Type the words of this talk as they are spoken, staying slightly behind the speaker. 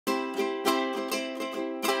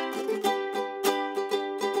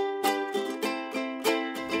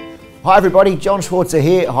Hi everybody, John Schwarzer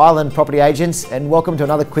here, Highland Property Agents, and welcome to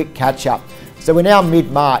another quick catch up. So we're now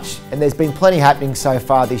mid-March and there's been plenty happening so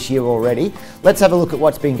far this year already. Let's have a look at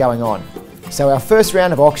what's been going on. So our first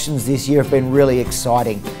round of auctions this year have been really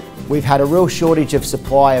exciting. We've had a real shortage of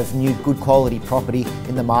supply of new good quality property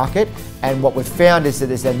in the market, and what we've found is that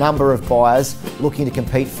there's a number of buyers looking to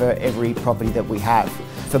compete for every property that we have.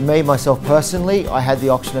 For me, myself personally, I had the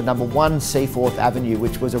auction at number 1 Seaforth Avenue,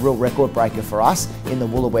 which was a real record breaker for us in the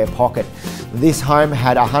Woolooware pocket. This home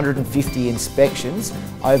had 150 inspections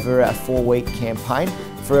over a 4-week campaign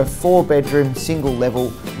for a 4-bedroom,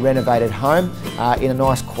 single-level renovated home in a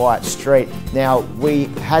nice quiet street. Now, we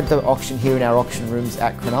had the auction here in our auction rooms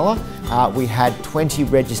at Cronulla. We had 20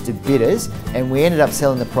 registered bidders and we ended up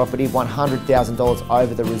selling the property $100,000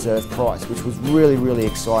 over the reserve price, which was really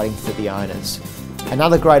exciting for the owners.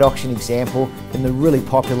 Another great auction example in the really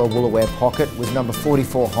popular Woolooware pocket was number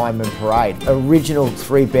 44 Highland Parade, original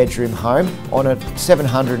 3-bedroom home on a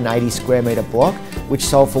 780 square metre block, which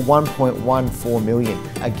sold for $1.14 million,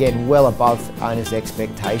 again well above owners'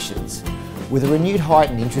 expectations. With a renewed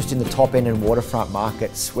heightened interest in the top end and waterfront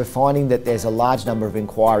markets, we're finding that there's a large number of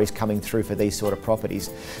inquiries coming through for these sort of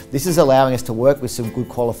properties. This is allowing us to work with some good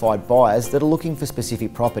qualified buyers that are looking for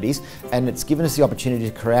specific properties, and it's given us the opportunity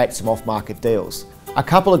to create some off-market deals. A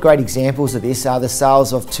couple of great examples of this are the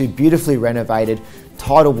sales of 2 beautifully renovated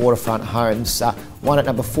tidal waterfront homes, one at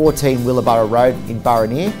number 14 Willaborough Road in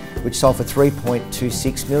Burraneer, which sold for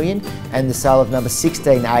 $3.26 million, and the sale of number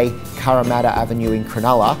 16A Parramatta Avenue in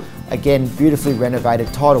Cronulla, again beautifully renovated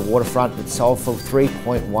tidal waterfront that sold for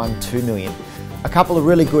 $3.12 million. A couple of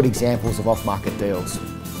really good examples of off-market deals.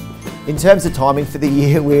 In terms of timing for the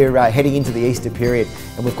year, we're heading into the Easter period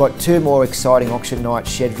and we've got 2 more exciting auction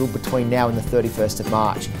nights scheduled between now and the 31st of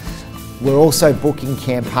March. We're also booking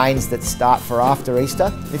campaigns that start for after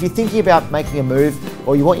Easter. If you're thinking about making a move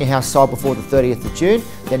or you want your house sold before the 30th of June,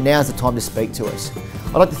 then now's the time to speak to us.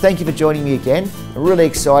 I'd like to thank you for joining me again. I'm really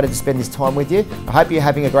excited to spend this time with you. I hope you're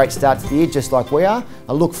having a great start to the year just like we are.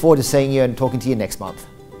 I look forward to seeing you and talking to you next month.